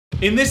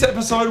In this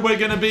episode, we're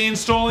going to be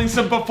installing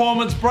some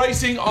performance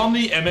bracing on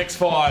the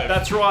MX5.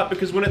 That's right,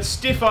 because when it's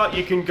stiffer,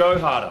 you can go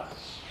harder.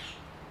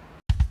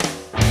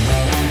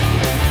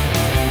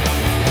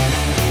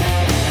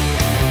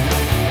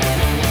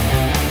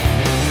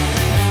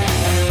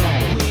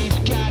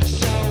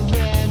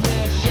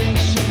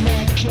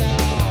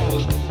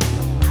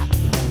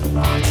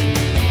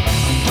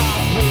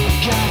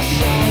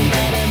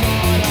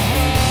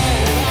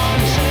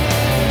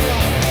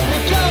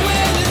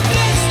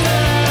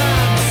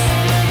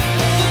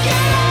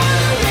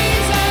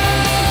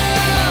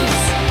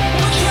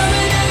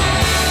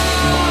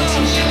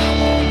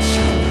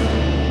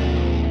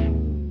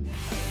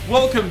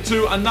 Welcome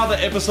to another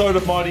episode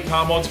of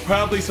MightyCarMods,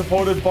 proudly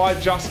supported by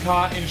Just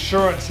Car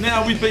Insurance.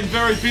 Now, we've been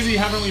very busy,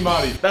 haven't we,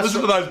 Marty?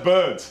 Listen to those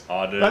birds.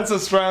 Oh, dude. That's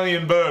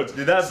Australian birds.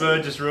 Did that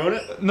bird just ruin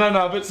it? No,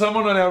 but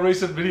someone on our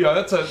recent video,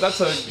 that's a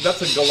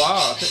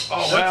galah.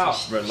 Oh, wow.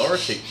 That's a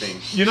loritic thing.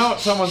 You know what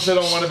someone said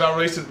on one of our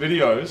recent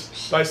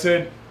videos? They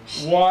said,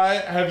 why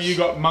have you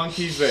got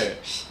monkeys there?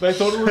 They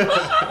thought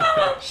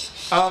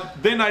it was...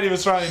 they're native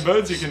Australian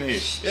birds you can hear.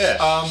 Yeah.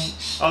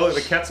 Oh, look,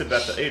 the cat's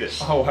about to eat it.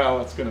 Oh, wow,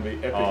 that's going to be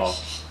epic. Oh.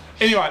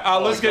 Anyway,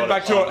 let's get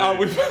back to it.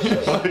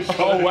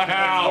 Oh,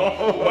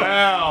 wow.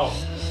 Wow.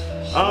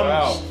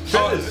 Wow.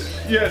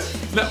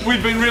 Yes. No,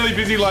 we've been really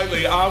busy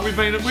lately. We've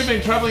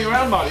been travelling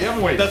around, Marty,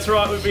 haven't we? That's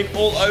right. We've been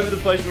all over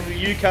the place. We've been to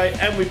the UK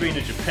and we've been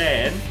to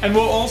Japan. And we're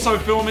also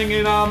filming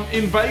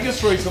in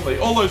Vegas recently.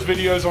 All those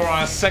videos are on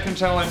our second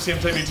channel,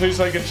 MCMTV2,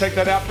 so you can check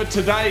that out. But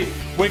today,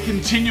 we're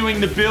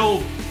continuing the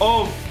build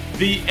of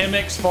the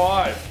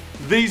MX5.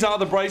 These are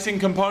the bracing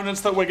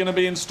components that we're going to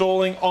be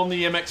installing on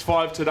the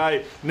MX5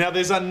 today. Now,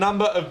 there's a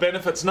number of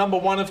benefits. Number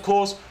one, of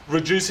course,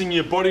 reducing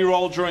your body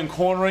roll during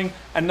cornering,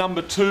 and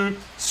number two,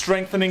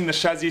 strengthening the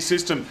chassis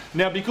system.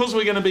 Now, because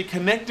we're going to be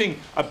connecting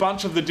a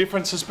bunch of the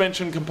different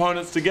suspension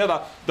components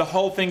together, the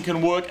whole thing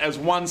can work as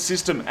one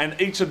system, and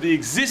each of the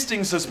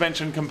existing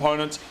suspension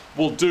components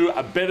will do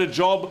a better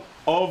job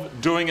of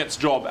doing its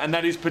job, and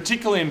that is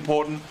particularly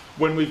important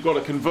when we've got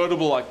a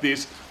convertible like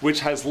this, which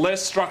has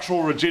less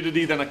structural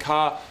rigidity than a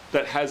car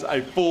that has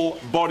a full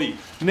body.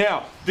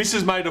 Now, this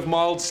is made of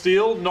mild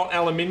steel, not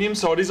aluminium,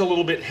 so it is a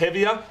little bit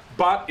heavier,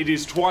 but it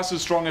is twice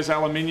as strong as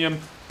aluminium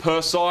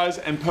per size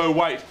and per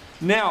weight.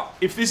 Now,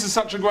 if this is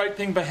such a great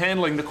thing for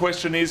handling, the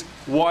question is,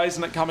 why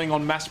isn't it coming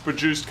on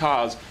mass-produced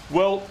cars?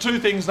 Well, two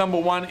things. Number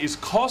one is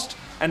cost,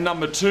 and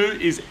number two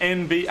is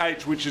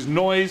NVH, which is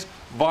noise,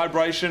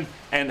 vibration,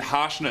 and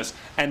harshness.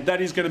 And that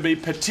is going to be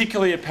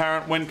particularly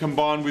apparent when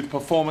combined with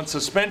performance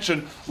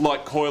suspension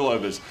like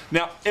coilovers.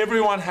 Now,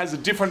 everyone has a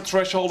different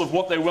threshold of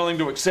what they're willing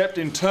to accept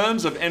in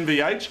terms of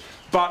NVH,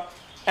 but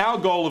our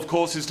goal, of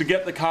course, is to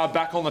get the car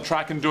back on the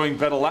track and doing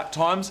better lap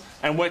times,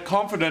 and we're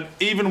confident,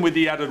 even with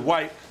the added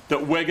weight,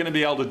 that we're going to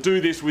be able to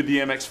do this with the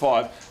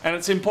MX5. And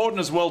it's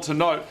important as well to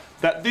note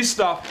that this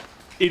stuff,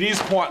 it is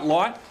quite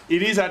light,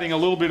 it is adding a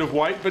little bit of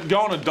weight, but go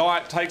on a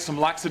diet, take some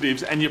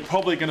laxatives, and you're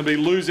probably going to be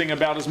losing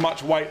about as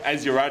much weight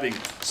as you're adding.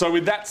 So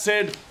with that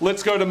said,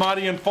 let's go to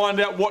Marty and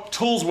find out what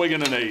tools we're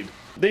going to need.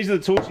 These are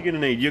the tools you're going to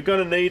need. You're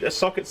going to need a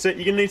socket set.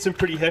 You're going to need some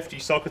pretty hefty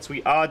sockets.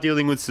 We are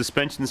dealing with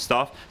suspension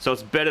stuff, so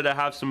it's better to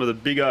have some of the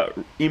bigger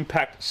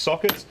impact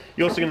sockets.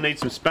 You're also going to need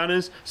some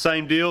spanners.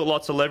 Same deal.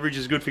 Lots of leverage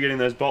is good for getting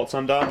those bolts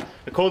undone.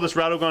 A cordless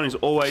rattle gun is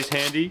always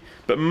handy,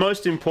 but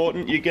most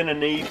important, you're going to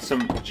need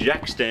some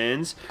jack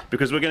stands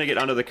because we're going to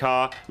get under the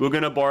car. We're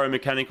going to borrow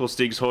Mechanical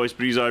Stig's hoist,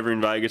 but he's over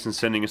in Vegas and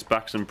sending us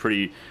back some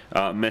pretty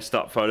messed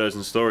up photos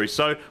and stories.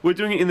 So we're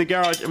doing it in the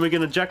garage, and we're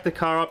going to jack the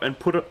car up and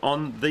put it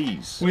on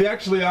these. We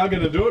actually are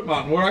going to do it,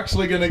 Martin. We're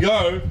actually going to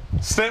go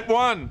step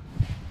one,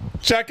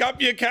 jack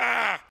up your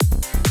car.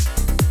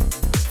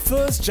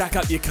 First, jack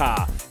up your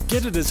car.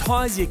 Get it as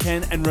high as you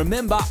can, and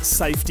remember,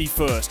 safety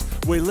first.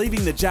 We're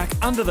leaving the jack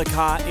under the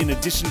car in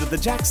addition to the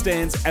jack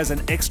stands as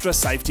an extra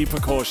safety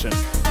precaution.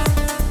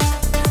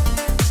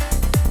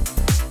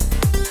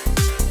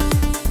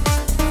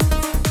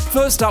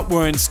 First up,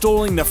 we're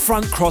installing the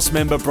front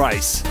crossmember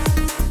brace.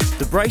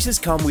 The braces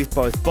come with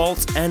both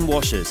bolts and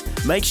washers.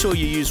 Make sure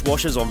you use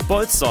washers on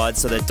both sides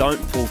so they don't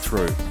pull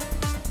through.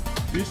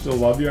 Do you still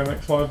love your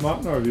MX5,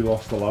 Martin, or have you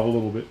lost the love a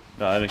little bit?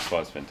 No,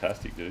 MX5 is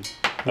fantastic, dude.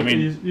 I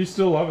mean, you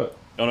still love it.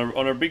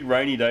 On a big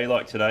rainy day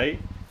like today,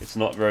 it's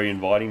not very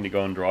inviting to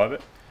go and drive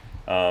it.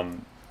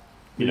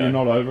 You're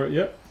not over it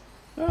yet?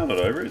 No, I'm not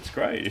over it. It's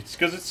great. It's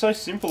because it's so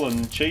simple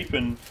and cheap,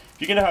 and if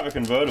you're going to have a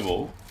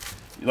convertible,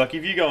 like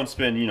if you go and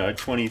spend,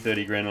 20,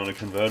 30 grand on a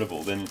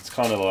convertible, then it's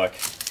kind of like,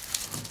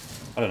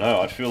 I don't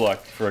know, I feel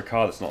like for a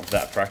car that's not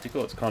that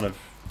practical, it's kind of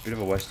a bit of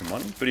a waste of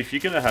money. But if you're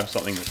going to have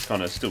something that's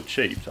kind of still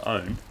cheap to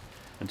own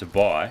and to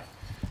buy,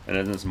 and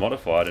then it's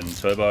modified and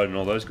turboed and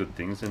all those good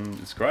things, then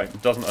it's great.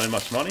 It doesn't own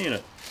much money and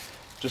it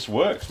just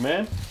works,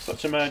 man.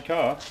 Such a mad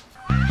car.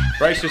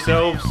 Brace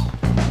yourselves.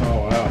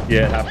 Oh, wow.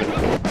 Yeah, it happened.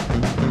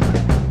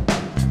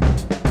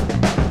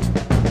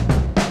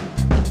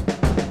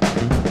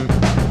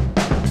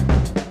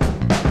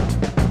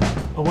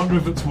 I wonder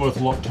if it's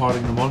worth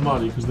Loctiting them on,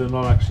 Marty, because they're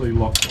not actually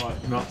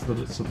Loctite nuts that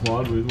it's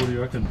supplied with. What do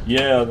you reckon?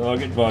 Yeah, I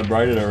get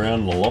vibrated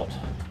around a lot.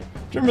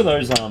 Do you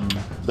remember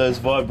those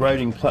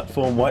vibrating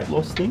platform weight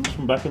loss things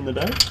from back in the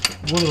day?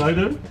 What do they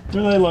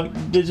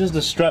do? They're just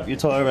a strap you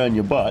tie around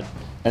your butt,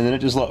 and then it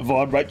just like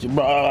vibrates your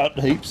butt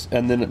heaps,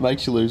 and then it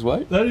makes you lose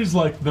weight. That is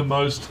like the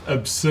most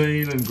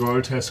obscene and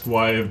grotesque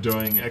way of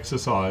doing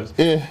exercise.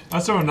 Yeah. I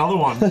saw another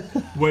one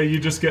where you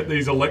just get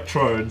these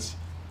electrodes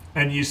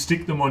and you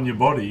stick them on your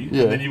body,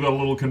 Yeah. and then you've got a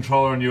little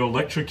controller and you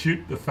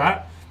electrocute the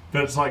fat,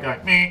 but it's like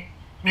meh,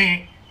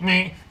 meh,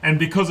 meh. And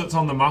because it's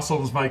on the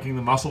muscles making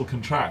the muscle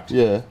contract,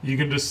 Yeah. you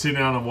can just sit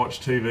down and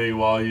watch TV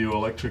while you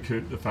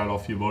electrocute the fat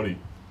off your body.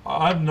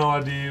 I have no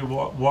idea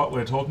what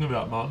we're talking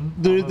about, Martin.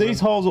 Dude,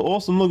 these holes are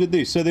awesome. Look at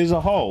this. So there's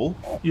a hole.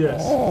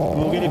 Yes.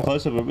 We'll get a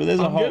close up of it, but there's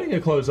a I'm hole. getting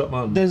a close-up,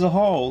 Martin. There's a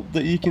hole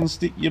that you can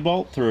stick your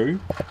bolt through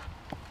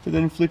to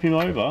then flip him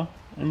over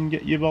and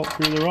get your bolt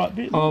through the right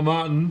bit. Oh,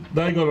 Martin,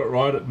 they got it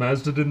right at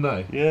Mazda, didn't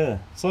they? Yeah,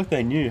 it's like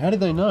they knew. How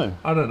did they know?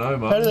 I don't know,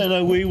 Martin. How did they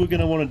know we were going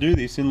to want to do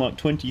this in like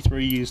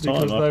 23 years' time?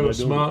 Because after they were built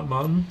it? smart,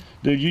 Martin.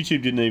 Dude,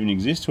 YouTube didn't even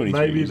exist 23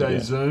 Maybe years they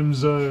ago.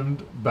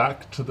 zoomed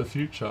back to the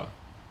future.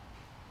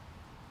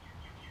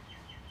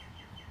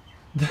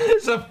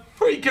 There's a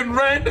freaking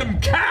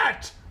random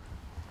cat!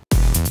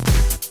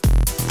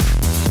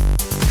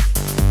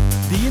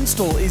 The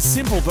install is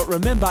simple, but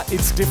remember,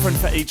 it's different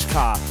for each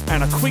car.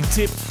 And a quick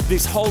tip,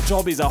 this whole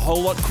job is a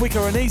whole lot quicker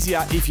and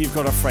easier if you've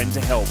got a friend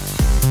to help.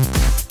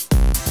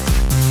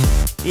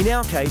 In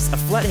our case, a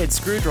flathead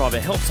screwdriver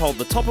helps hold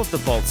the top of the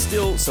bolt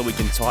still so we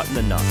can tighten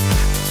the nut.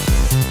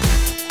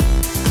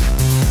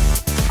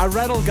 A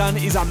rattle gun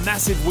is a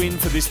massive win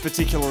for this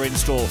particular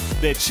install.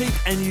 They're cheap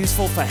and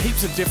useful for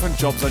heaps of different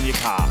jobs on your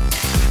car.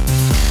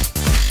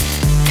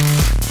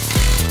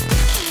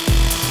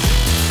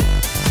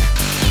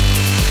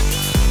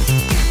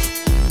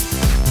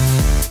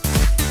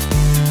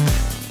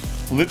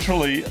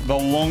 Literally, the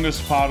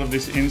longest part of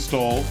this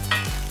install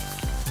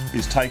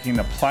is taking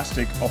the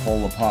plastic off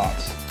all the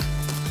parts.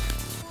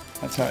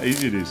 That's how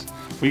easy it is.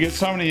 We get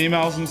so many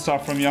emails and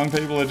stuff from young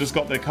people that just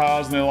got their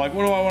cars and they're like,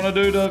 what do I want to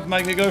do to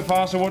make it go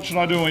faster? What should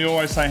I do? And we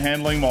always say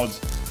handling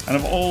mods. And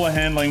of all the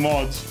handling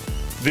mods,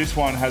 this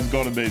one has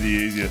got to be the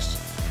easiest.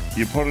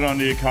 You put it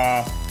under your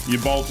car, you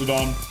bolt it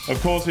on. Of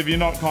course, if you're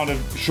not kind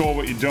of sure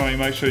what you're doing,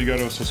 make sure you go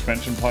to a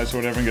suspension place or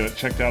whatever and get it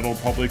checked out all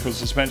properly, because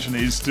suspension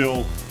is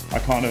still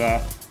a kind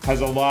of has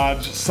a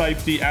large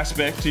safety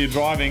aspect to your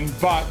driving,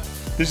 but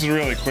this is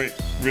really quick,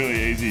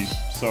 really easy,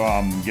 so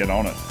get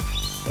on it.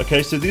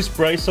 Okay, so this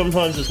brace,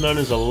 sometimes it's known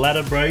as a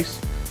ladder brace.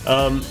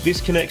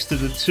 This connects to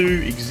the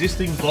two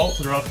existing bolts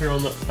that are up here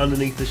on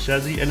underneath the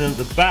chassis, and then at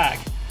the back,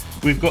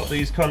 we've got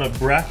these kind of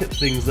bracket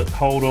things that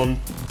hold on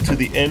to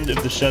the end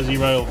of the chassis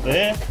rail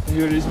there.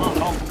 Here it is,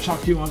 Martin. I'll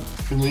chuck you one.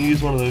 And we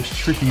use one of those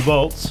tricky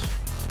bolts.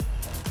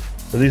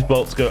 So these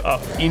bolts go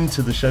up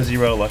into the chassis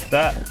rail like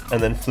that, and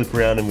then flip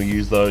around, and we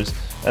use those.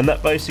 And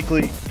that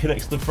basically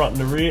connects the front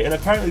and the rear, and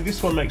apparently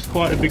this one makes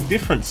quite a big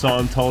difference, so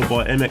I'm told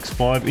by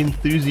MX5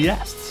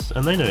 enthusiasts,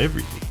 and they know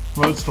everything.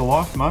 Roads to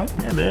life, mate.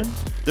 Yeah, man.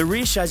 The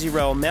rear chassis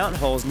rail mount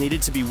holes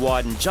needed to be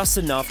widened just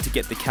enough to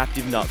get the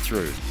captive nut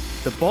through.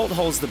 The bolt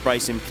holds the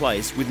brace in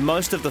place, with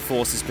most of the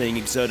forces being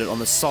exerted on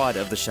the side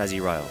of the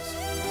chassis rails.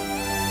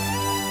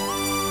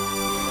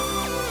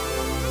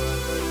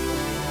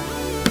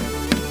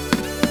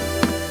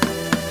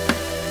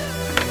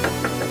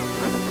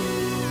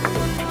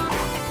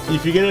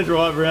 If you're going to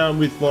drive around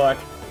with like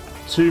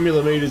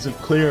 2mm of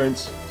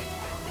clearance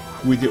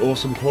with your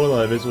awesome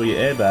coilovers or your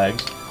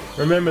airbags,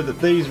 remember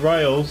that these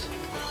rails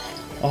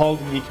are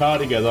holding your car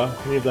together,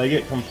 and if they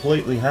get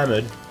completely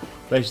hammered,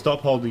 they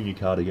stop holding your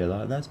car together,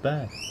 and that's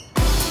bad.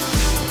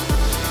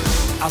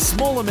 A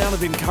small amount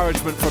of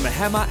encouragement from a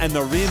hammer and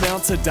the rear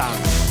mounts are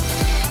done.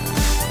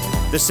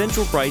 The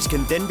central brace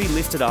can then be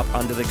lifted up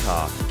under the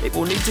car. It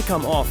will need to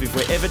come off if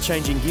we're ever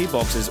changing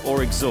gearboxes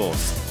or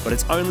exhaust, but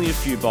it's only a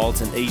few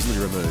bolts and easily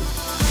removed.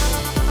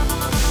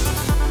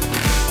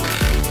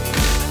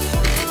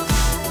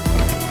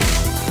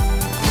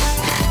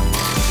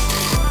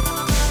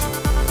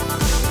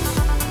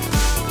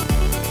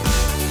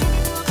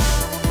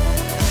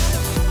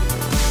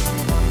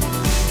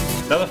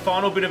 Now the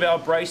final bit of our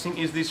bracing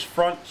is this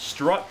front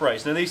strut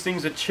brace. Now these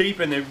things are cheap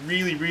and they're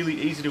really, really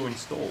easy to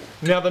install.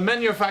 Now the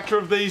manufacturer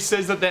of these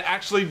says that they're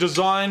actually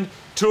designed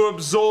to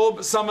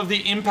absorb some of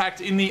the impact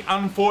in the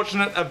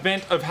unfortunate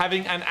event of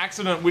having an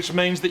accident, which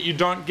means that you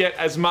don't get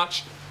as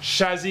much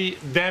chassis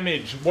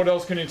damage. What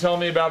else can you tell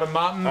me about them,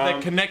 Martin?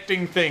 They're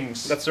connecting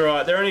things. That's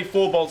alright. There are only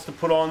 4 bolts to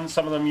put on.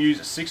 Some of them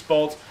use 6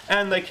 bolts,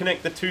 and they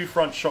connect the 2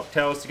 front shock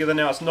towers together.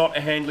 Now it's not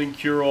a handling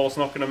cure-all, it's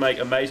not going to make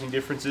amazing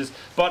differences,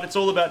 but it's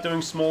all about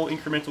doing small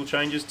incremental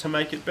changes to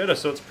make it better.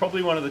 So it's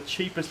probably one of the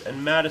cheapest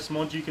and maddest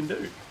mods you can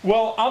do.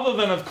 Well, other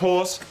than, of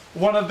course,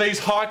 one of these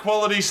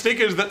high-quality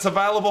stickers that's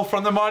available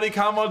from the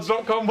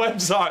MightyCarMods.com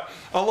website.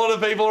 A lot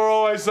of people are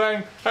always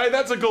saying, hey,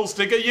 that's a cool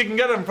sticker, you can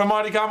get them from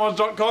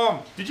MightyCarMods.com.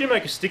 Did you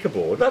make a sticker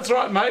board? That's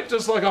right, mate,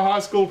 just like a high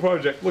school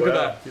project. Look at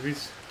that.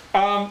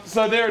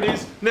 So there it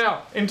is.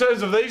 Now, in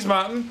terms of these,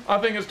 Martin, I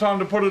think it's time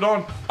to put it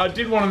on. I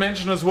did want to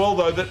mention as well,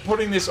 though, that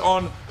putting this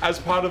on as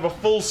part of a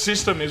full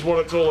system is what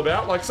it's all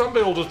about. Like, some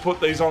people just put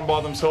these on by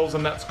themselves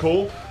and that's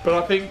cool, but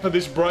I think for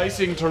this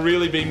bracing to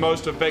really be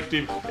most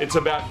effective, it's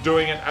about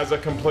doing it as a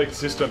complete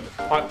system.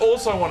 I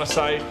also want to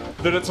say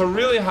that it's a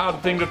really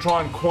hard thing to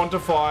try and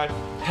quantify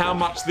how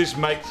much this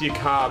makes your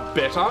car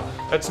better.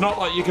 It's not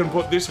like you can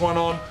put this one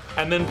on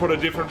and then put a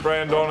different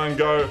brand on and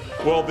go,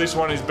 well, this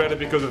one is better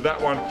because of that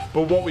one.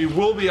 But what we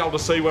will be able to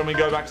see when we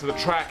go back to the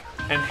track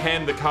and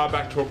hand the car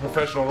back to a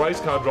professional race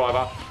car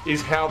driver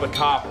is how the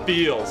car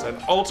feels. And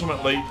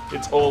ultimately,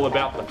 it's all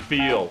about the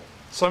feel.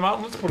 So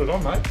Martin, let's put it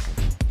on, mate.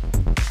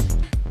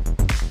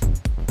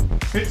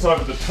 Fits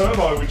over the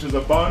turbo, which is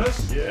a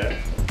bonus.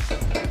 Yeah.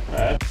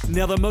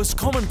 Now the most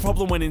common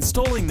problem when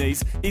installing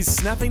these is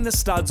snapping the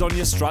studs on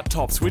your strut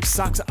tops, which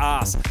sucks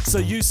ass, so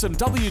use some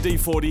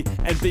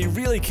WD-40 and be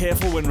really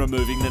careful when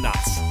removing the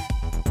nuts.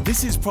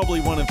 This is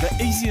probably one of the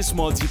easiest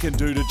mods you can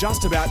do to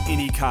just about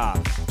any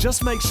car.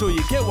 Just make sure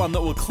you get one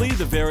that will clear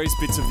the various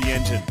bits of the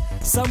engine.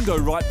 Some go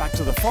right back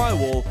to the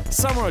firewall,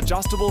 some are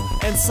adjustable,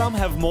 and some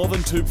have more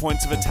than 2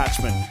 points of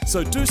attachment,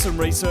 so do some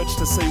research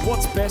to see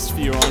what's best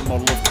for your own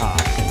model of car.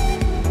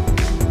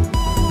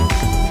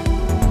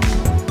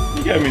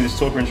 You gave me this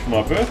torque wrench for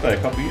my birthday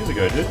a couple of years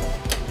ago, dude.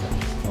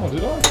 Oh,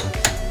 did I?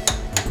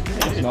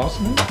 Yeah, That's nice,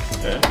 man.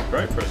 Yeah,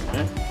 great present,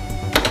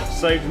 man.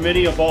 Saved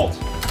many a bolt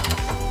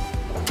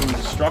from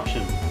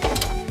destruction.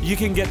 You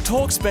can get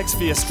torque specs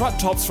for your strut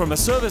tops from a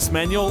service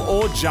manual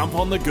or jump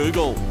on the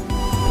Google.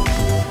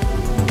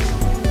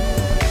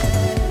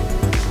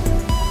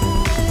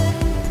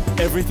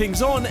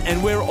 Everything's on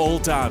and we're all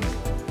done.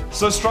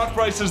 So strut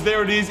braces,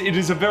 there it is. It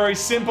is a very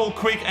simple,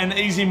 quick and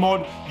easy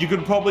mod. You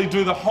could probably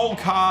do the whole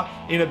car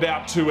in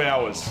about 2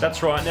 hours.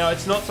 That's right. Now,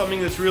 it's not something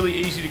that's really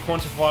easy to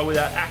quantify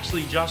without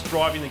actually just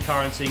driving the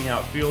car and seeing how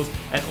it feels,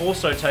 and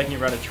also taking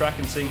it around a track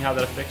and seeing how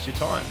that affects your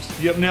times.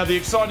 Yep, now the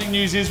exciting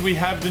news is we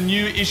have the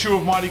new issue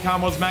of Mighty Car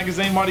Mods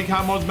magazine. Mighty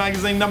Car Mods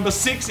magazine number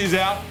 6 is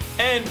out,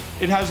 and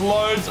it has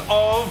loads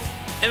of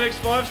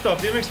MX5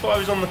 stuff. The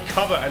MX5 is on the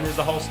cover, and there's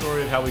the whole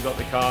story of how we got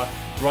the car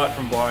right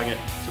from buying it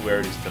to where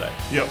it is today.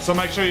 Yep, so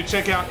make sure you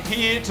check out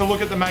here to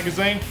look at the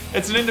magazine.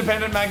 It's an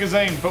independent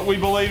magazine, but we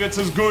believe it's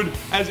as good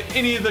as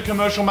any of the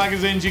commercial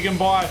magazines you can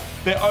buy.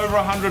 They're over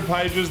 100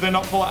 pages, they're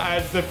not full of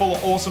ads, they're full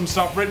of awesome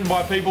stuff written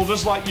by people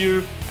just like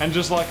you and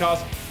just like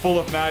us, full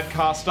of mad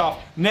car stuff.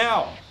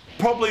 Now,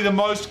 probably the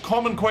most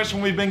common question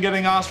we've been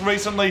getting asked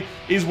recently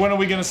is when are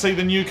we going to see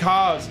the new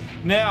cars?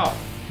 Now,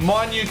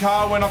 my new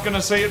car, we're not going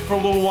to see it for a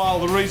little while.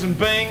 The reason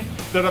being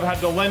that I've had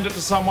to lend it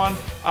to someone.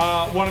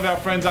 One of our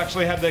friends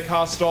actually had their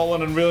car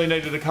stolen and really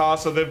needed a car,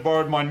 so they've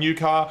borrowed my new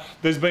car.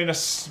 There's been a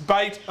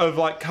spate of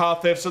like car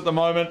thefts at the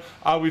moment.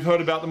 We've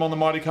heard about them on the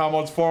Mighty Car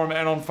Mods forum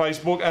and on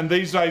Facebook, and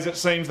these days it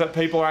seems that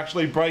people are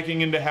actually breaking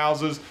into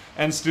houses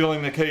and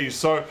stealing the keys.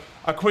 So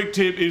a quick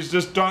tip is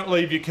just don't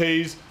leave your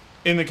keys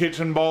in the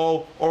kitchen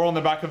bowl or on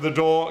the back of the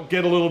door.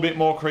 Get a little bit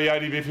more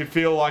creative if you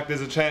feel like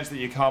there's a chance that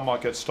your car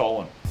might get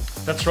stolen.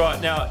 That's right.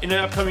 Now, in an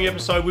upcoming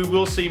episode, we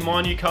will see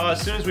my new car.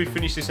 As soon as we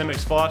finish this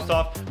MX5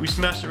 stuff, we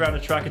smashed around the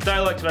track. A day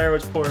like today where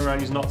it's pouring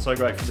around is not so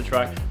great for the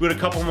track. We've got a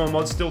couple more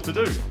mods still to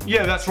do.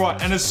 Yeah, that's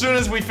right. And as soon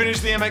as we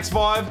finish the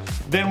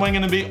MX5, then we're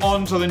going to be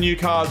on to the new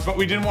cars. But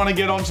we didn't want to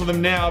get onto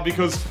them now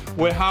because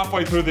we're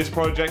halfway through this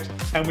project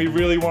and we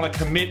really want to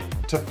commit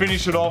to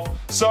finish it off.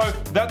 So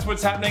that's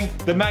what's happening.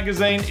 The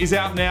magazine is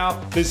out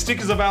now. There's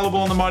stickers available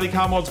on the Mighty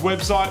Car Mods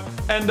website.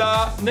 And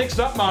next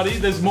up, Marty,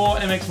 there's more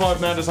MX5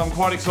 madness. I'm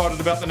quite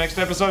excited about the next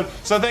episode.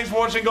 So thanks for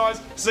watching,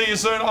 guys. See you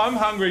soon. I'm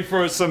hungry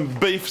for some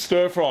beef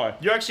stir fry.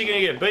 You're actually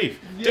gonna get beef.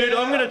 Yeah. Dude,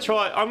 I'm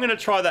gonna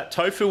try that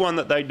tofu one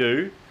that they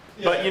do.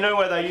 Yeah. But you know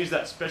where they use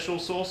that special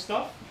sauce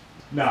stuff?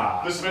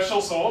 Nah. The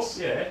special sauce?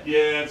 Yeah.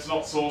 Yeah, it's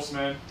not sauce,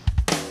 man.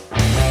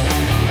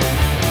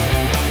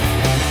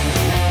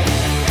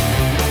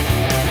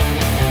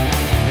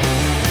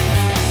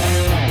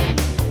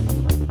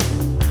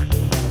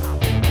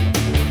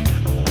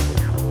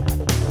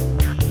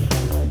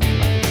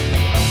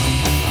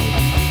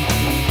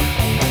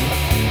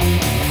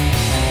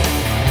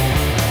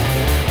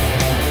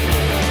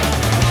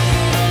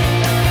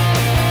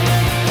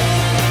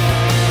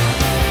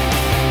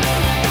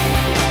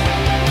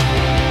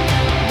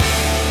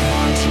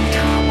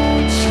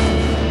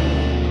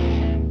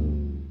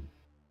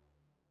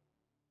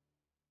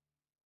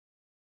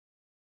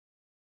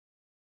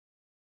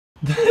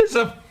 There's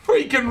a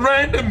freaking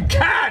random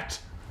cat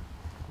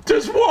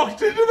just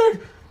walked into the...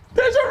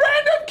 There's a